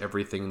catch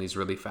everything in these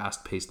really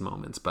fast-paced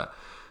moments. But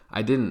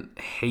I didn't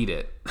hate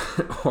it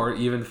or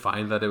even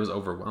find that it was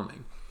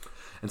overwhelming.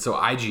 And so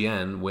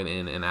IGN went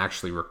in and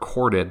actually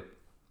recorded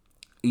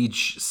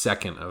each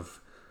second of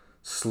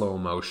slow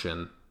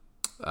motion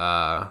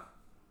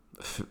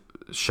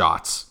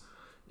shots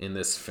in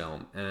this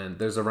film, and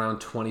there's around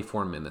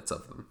 24 minutes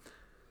of them.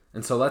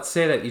 And so let's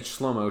say that each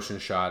slow motion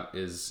shot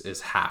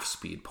is half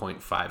speed,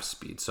 0.5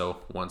 speed. So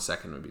 1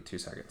 second would be 2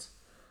 seconds.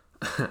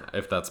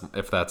 if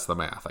that's the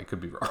math, I could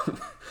be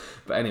wrong.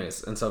 But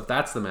anyways, and so if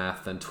that's the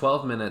math, then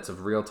 12 minutes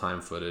of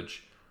real-time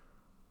footage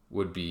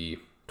would be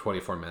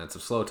 24 minutes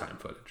of slow-time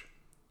footage.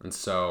 And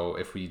so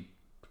if we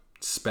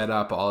sped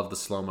up all of the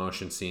slow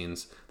motion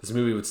scenes, this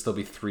movie would still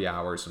be 3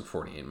 hours and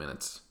 48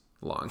 minutes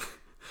long.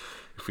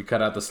 If we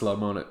cut out the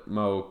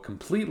slow-mo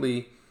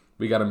completely,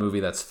 we got a movie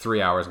that's 3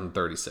 hours and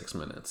 36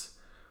 minutes,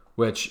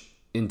 which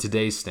in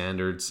today's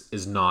standards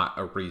is not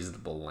a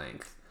reasonable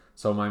length.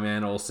 So my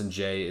man Olson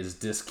J is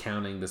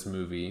discounting this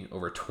movie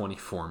over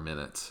 24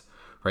 minutes,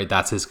 right?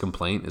 That's his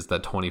complaint, is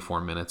that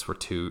 24 minutes were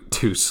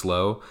too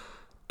slow.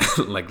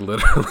 Like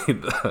literally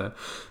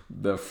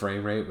the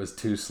frame rate was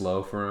too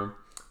slow for him.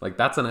 Like,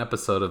 that's an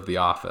episode of The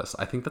Office.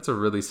 I think that's a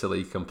really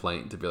silly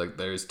complaint, to be like,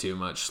 there's too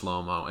much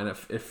slow-mo. And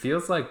it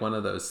feels like one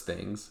of those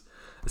things,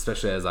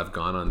 especially as I've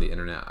gone on the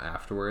internet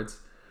afterwards,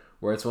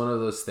 where it's one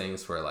of those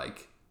things where,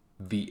 like,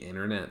 the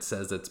internet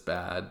says it's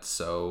bad,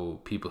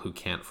 so people who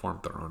can't form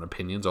their own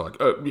opinions are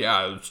like, oh,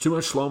 yeah, it's too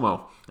much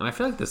slow-mo. And I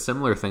feel like the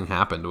similar thing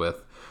happened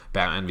with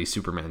Batman v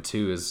Superman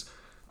 2, is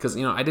because,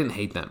 I didn't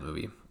hate that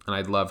movie. And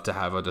I'd love to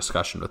have a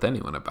discussion with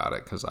anyone about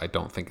it, because I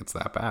don't think it's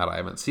that bad. I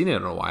haven't seen it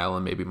in a while,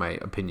 and maybe my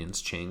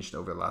opinions changed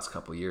over the last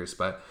couple of years.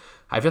 But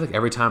I feel like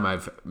every time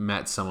I've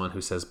met someone who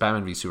says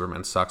Batman v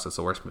Superman sucks, it's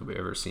the worst movie I've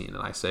ever seen,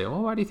 and I say,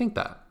 well, why do you think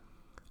that?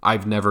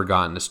 I've never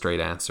gotten a straight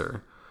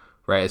answer,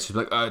 right? It's just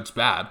like, oh, it's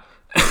bad.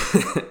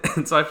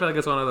 And so I feel like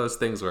it's one of those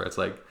things where it's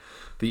like,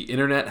 the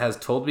internet has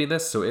told me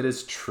this, so it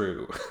is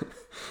true.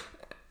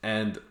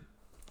 And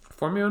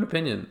form your own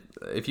opinion.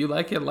 If you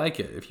like it, like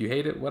it. If you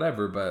hate it,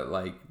 whatever. But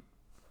like,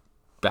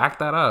 back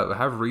that up.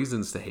 Have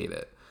reasons to hate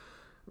it,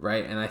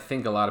 right? And I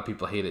think a lot of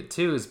people hate it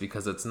too is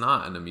because it's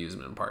not an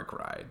amusement park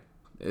ride.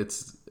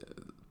 It's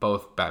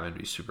both Batman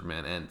v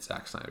Superman and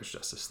Zack Snyder's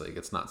Justice League.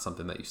 It's not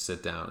something that you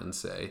sit down and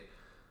say,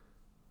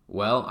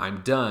 well,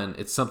 I'm done.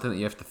 It's something that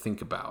you have to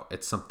think about.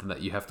 It's something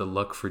that you have to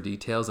look for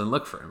details and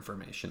look for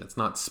information. It's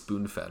not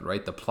spoon-fed,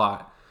 right? The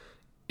plot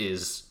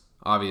is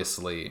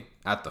obviously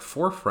at the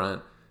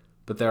forefront,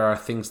 but there are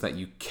things that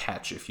you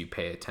catch if you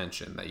pay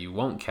attention that you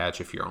won't catch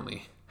if you're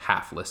only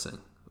half listening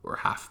or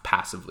half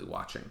passively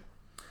watching.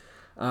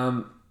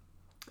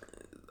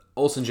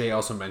 Olsen J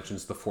also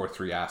mentions the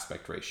 4:3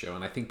 aspect ratio,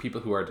 and I think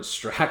people who are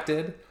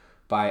distracted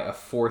by a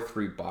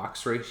 4:3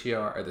 box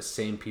ratio are the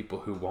same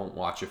people who won't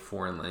watch a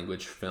foreign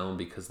language film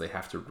because they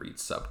have to read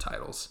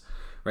subtitles,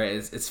 right?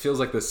 It feels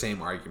like the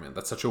same argument.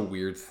 That's such a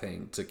weird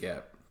thing to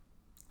get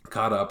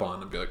caught up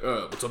on and be like,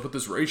 oh, what's up with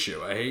this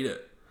ratio? I hate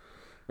it,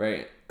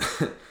 right?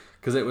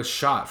 Because it was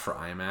shot for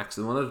IMAX,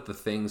 and one of the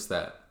things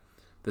that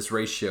this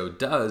ratio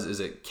does is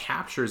it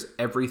captures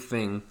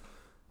everything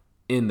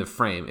in the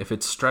frame. If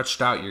it's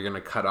stretched out, you're going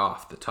to cut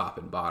off the top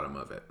and bottom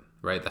of it,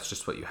 right? That's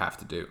just what you have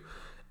to do.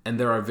 And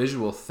there are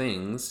visual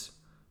things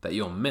that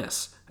you'll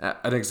miss.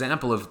 An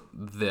example of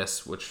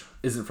this, which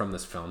isn't from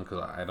this film,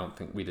 because I don't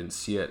think we didn't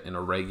see it in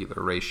a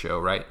regular ratio,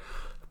 right?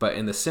 But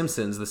in The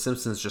Simpsons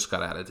just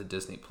got added to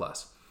Disney+.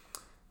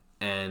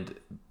 And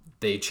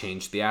they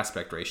changed the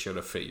aspect ratio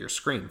to fit your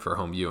screen for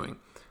home viewing.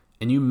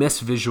 And you miss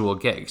visual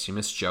gags. You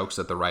miss jokes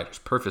that the writers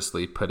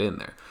purposely put in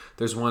there.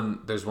 There's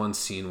one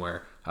scene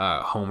where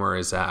Homer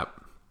is at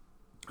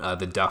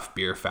the Duff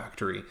Beer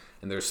factory,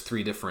 and there's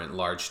 3 different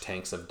large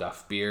tanks of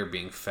Duff Beer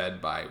being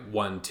fed by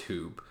one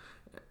tube.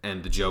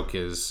 And the joke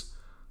is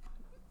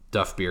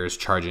Duff Beer is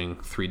charging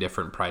 3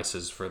 different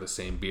prices for the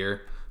same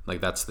beer.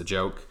 Like, that's the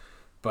joke.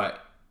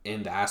 But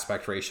in the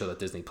aspect ratio that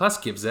Disney Plus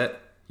gives it,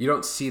 you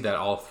don't see that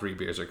all 3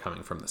 beers are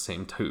coming from the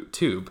same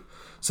tube.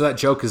 So that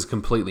joke is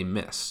completely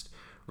missed,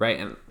 right?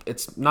 And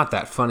it's not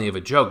that funny of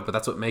a joke, but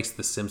that's what makes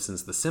The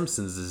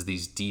Simpsons is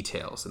these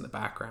details in the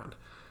background.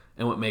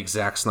 And what makes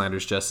Zack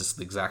Snyder's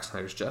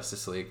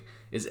Justice League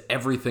is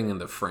everything in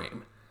the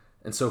frame.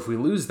 And so if we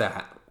lose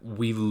that,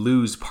 we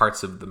lose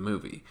parts of the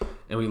movie.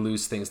 And we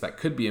lose things that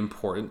could be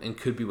important and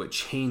could be what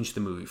changed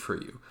the movie for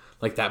you.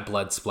 Like that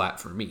blood splat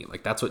for me.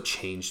 Like, that's what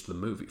changed the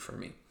movie for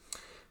me.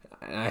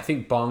 And I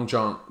think Bong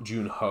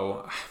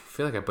Joon-ho, I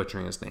feel like I'm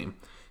butchering his name.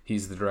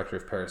 He's the director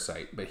of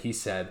Parasite. But he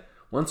said,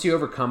 once you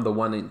overcome the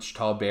 1-inch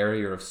tall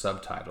barrier of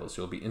subtitles,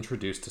 you'll be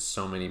introduced to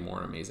so many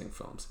more amazing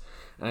films.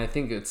 And I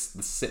think it's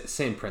the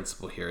same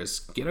principle here,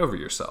 is get over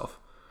yourself,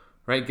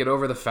 right? Get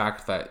over the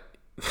fact that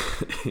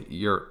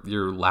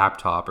your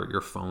laptop or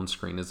your phone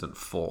screen isn't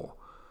full,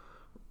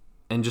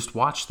 and just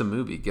watch the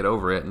movie. Get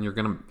over it, and you're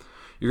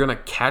gonna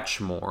catch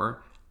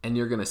more, and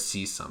you're gonna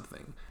see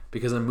something.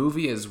 Because a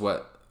movie is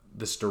what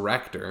this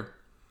director,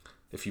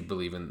 if you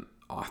believe in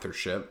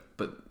authorship,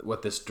 but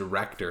what this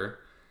director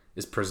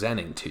is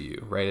presenting to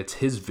you, right? It's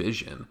his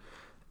vision.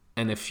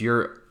 And if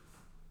you're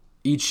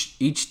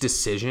each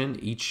decision,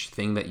 each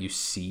thing that you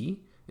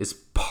see is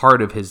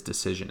part of his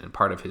decision and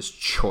part of his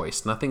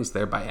choice. Nothing's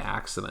there by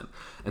accident.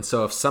 And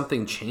so if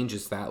something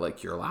changes that,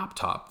 like your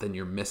laptop, then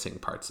you're missing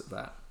parts of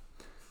that.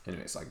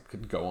 Anyways, I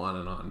could go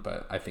on,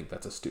 but I think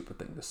that's a stupid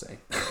thing to say.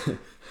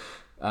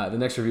 The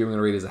next review I'm going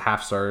to read is a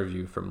 5-star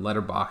review from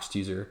Letterboxd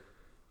user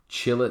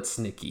Chill It's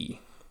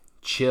Nicky.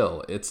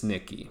 Chill It's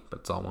Nicky, but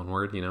it's all one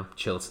word,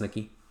 Chill It's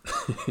Nicky.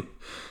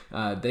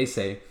 They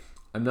say,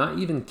 I'm not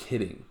even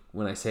kidding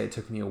when I say it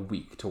took me a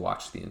week to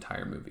watch the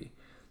entire movie.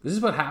 This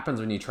is what happens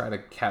when you try to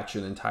catch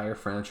an entire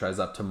franchise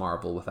up to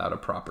Marvel without a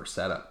proper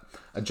setup.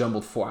 A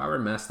jumbled 4-hour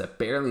mess that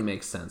barely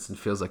makes sense and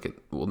feels like it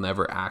will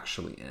never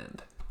actually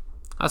end.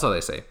 That's all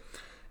they say.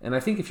 And I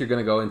think if you're going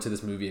to go into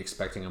this movie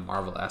expecting a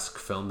Marvel-esque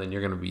film, then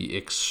you're going to be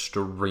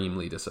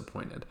extremely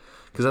disappointed.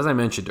 Because as I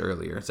mentioned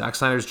earlier, Zack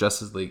Snyder's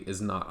Justice League is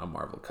not a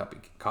Marvel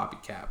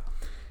copycat.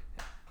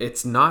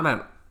 It's not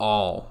at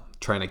all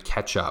trying to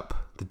catch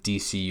up the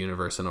DC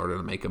universe in order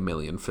to make 1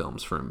 million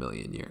films for 1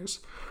 million years,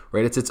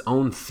 right? It's its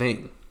own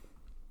thing.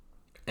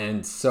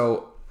 And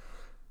so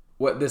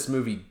what this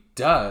movie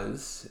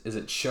does is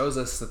it shows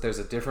us that there's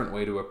a different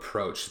way to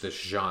approach this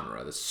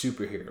genre, the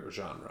superhero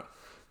genre.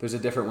 There's a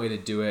different way to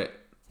do it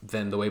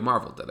than the way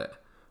Marvel did it,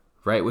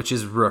 right? Which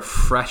is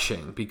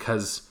refreshing,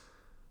 because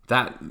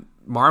that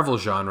Marvel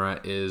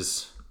genre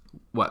is,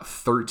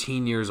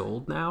 13 years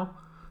old now?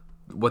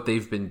 What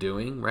they've been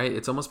doing, right?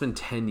 It's almost been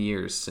 10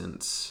 years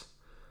since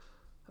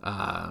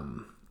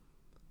the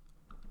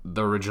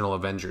original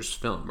Avengers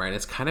film, right?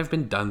 It's kind of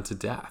been done to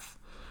death,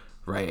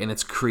 right? And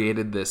it's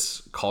created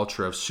this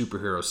culture of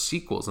superhero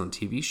sequels and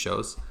TV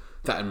shows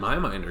that in my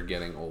mind are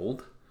getting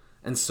old.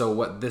 And so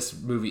what this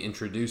movie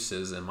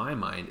introduces in my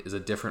mind is a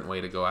different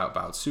way to go out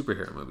about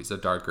superhero movies, a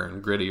darker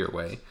and grittier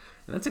way.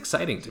 And that's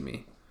exciting to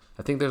me.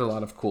 I think there's a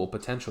lot of cool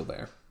potential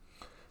there,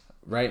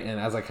 right? And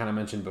as I kind of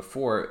mentioned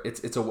before,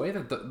 it's a way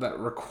that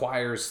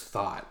requires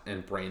thought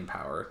and brain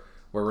power,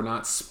 where we're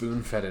not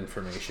spoon-fed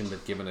information,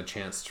 but given a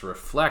chance to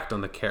reflect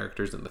on the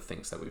characters and the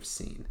things that we've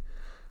seen.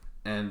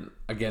 And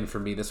again, for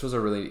me, this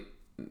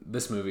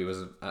movie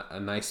was a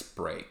nice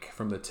break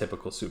from the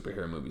typical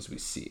superhero movies we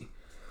see.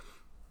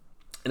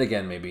 And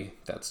again, maybe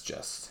that's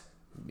just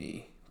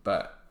me,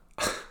 but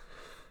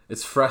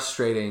it's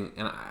frustrating.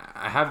 And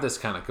I have this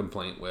kind of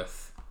complaint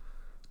with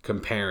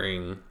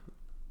comparing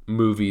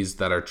movies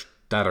that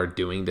are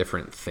doing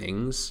different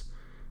things,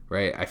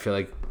 right? I feel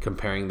like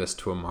comparing this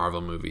to a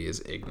Marvel movie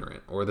is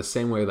ignorant, or the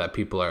same way that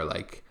people are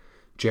like,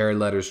 Jared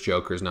Leto's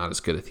Joker is not as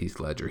good as Heath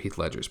Ledger. Heath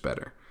Ledger's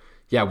better.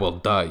 Yeah, well,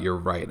 duh, you're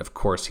right. Of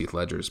course, Heath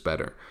Ledger is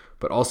better.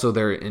 But also,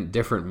 they're in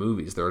different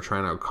movies. They were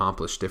trying to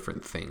accomplish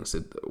different things.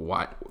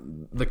 Why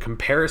the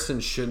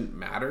comparison shouldn't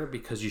matter,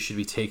 because you should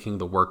be taking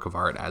the work of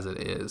art as it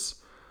is,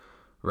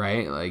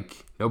 right?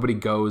 Like, nobody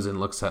goes and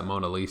looks at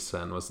Mona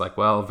Lisa and was like,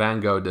 well,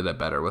 Van Gogh did it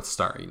better with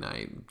Starry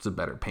Night. It's a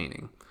better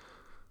painting.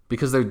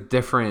 Because they're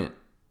different.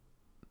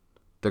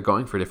 They're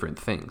going for different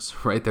things,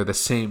 right? They're the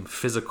same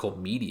physical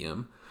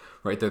medium,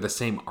 right? They're the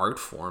same art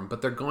form,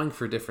 but they're going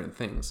for different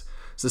things.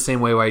 It's the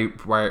same way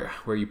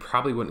where you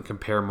probably wouldn't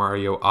compare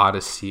Mario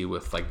Odyssey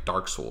with like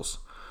Dark Souls,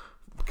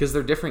 because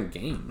they're different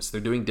games.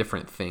 They're doing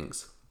different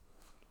things.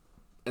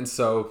 And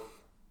so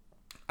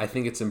I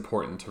think it's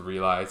important to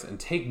realize and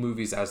take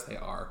movies as they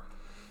are.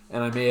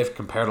 And I may have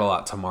compared a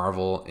lot to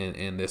Marvel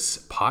in this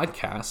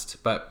podcast,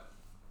 but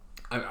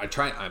I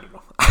don't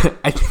know.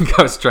 I think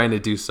I was trying to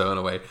do so in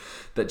a way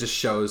that just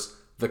shows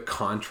the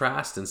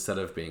contrast instead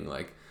of being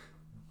like,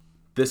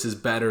 this is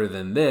better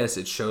than this.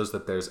 It shows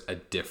that there's a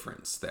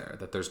difference there,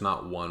 that there's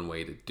not one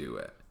way to do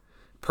it.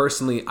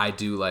 Personally, I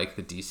do like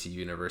the DC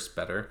universe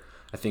better.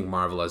 I think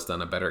Marvel has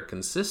done a better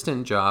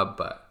consistent job,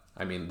 but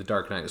I mean, The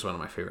Dark Knight is one of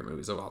my favorite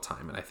movies of all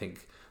time. And I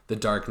think The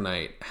Dark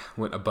Knight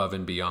went above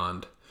and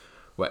beyond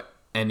what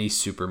any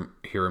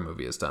superhero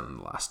movie has done in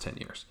the last 10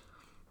 years.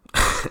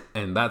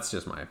 And that's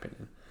just my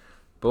opinion.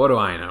 But what do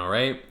I know,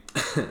 right?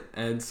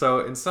 And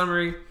so, in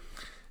summary,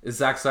 is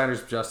Zack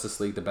Snyder's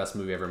Justice League the best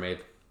movie ever made?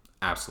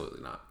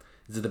 Absolutely not.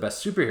 Is it the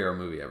best superhero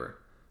movie ever?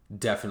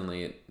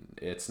 Definitely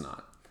it's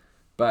not.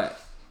 But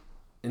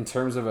in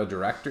terms of a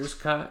director's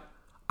cut,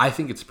 I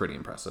think it's pretty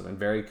impressive and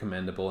very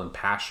commendable and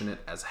passionate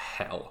as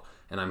hell.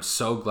 And I'm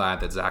so glad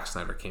that Zack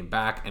Snyder came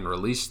back and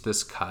released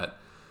this cut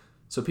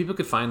so people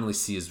could finally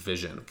see his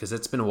vision, because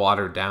it's been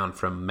watered down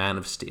from Man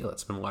of Steel.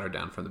 It's been watered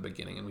down from the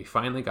beginning, and we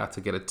finally got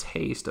to get a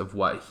taste of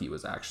what he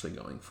was actually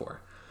going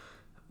for.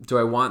 Do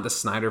I want the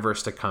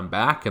Snyderverse to come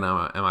back, and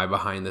am I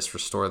behind this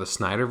Restore the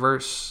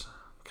Snyderverse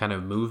kind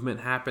of movement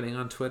happening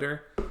on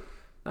Twitter?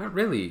 Not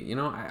really. You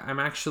know,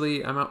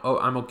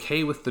 I'm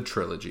okay with the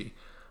trilogy.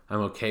 I'm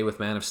okay with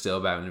Man of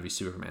Steel, Batman v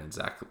Superman,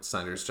 Zack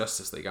Snyder's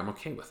Justice League. I'm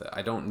okay with it.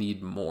 I don't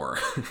need more.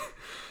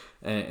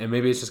 and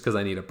maybe it's just because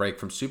I need a break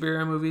from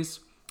superhero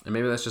movies. And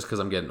maybe that's just because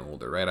I'm getting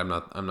older, right? I'm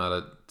not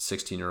a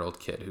 16-year-old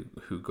kid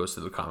who goes to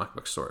the comic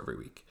book store every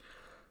week.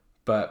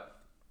 But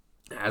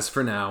as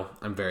for now,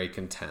 I'm very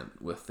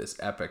content with this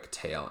epic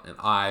tale, and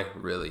I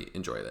really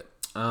enjoyed it.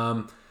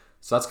 So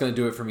that's going to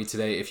do it for me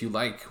today. If you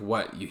like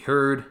what you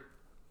heard,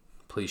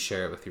 please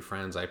share it with your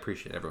friends. I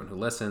appreciate everyone who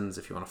listens.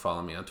 If you want to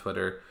follow me on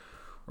Twitter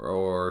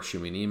or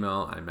shoot me an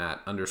email, I'm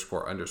at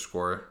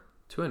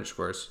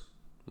 __2_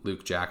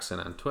 Luke Jackson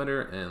on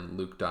Twitter, and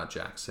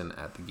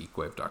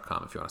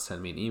luke.jackson@thegeekwave.com if you want to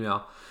send me an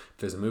email. If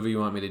there's a movie you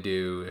want me to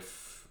do,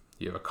 if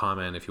you have a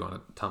comment, if you want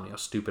to tell me how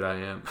stupid I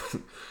am,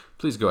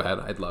 please go ahead.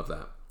 I'd love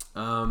that.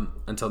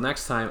 Until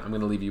next time, I'm going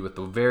to leave you with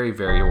the very,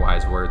 very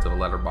wise words of a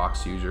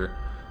Letterboxd user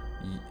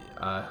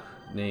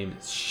named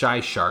Shy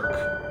Shark,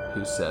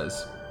 who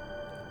says,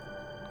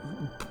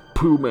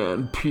 Pooh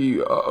Man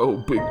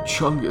P.O. Big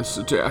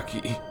Chungus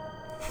Jackie.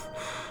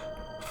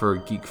 For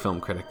Geek Film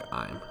Critic,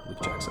 I'm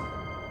Luke Jackson.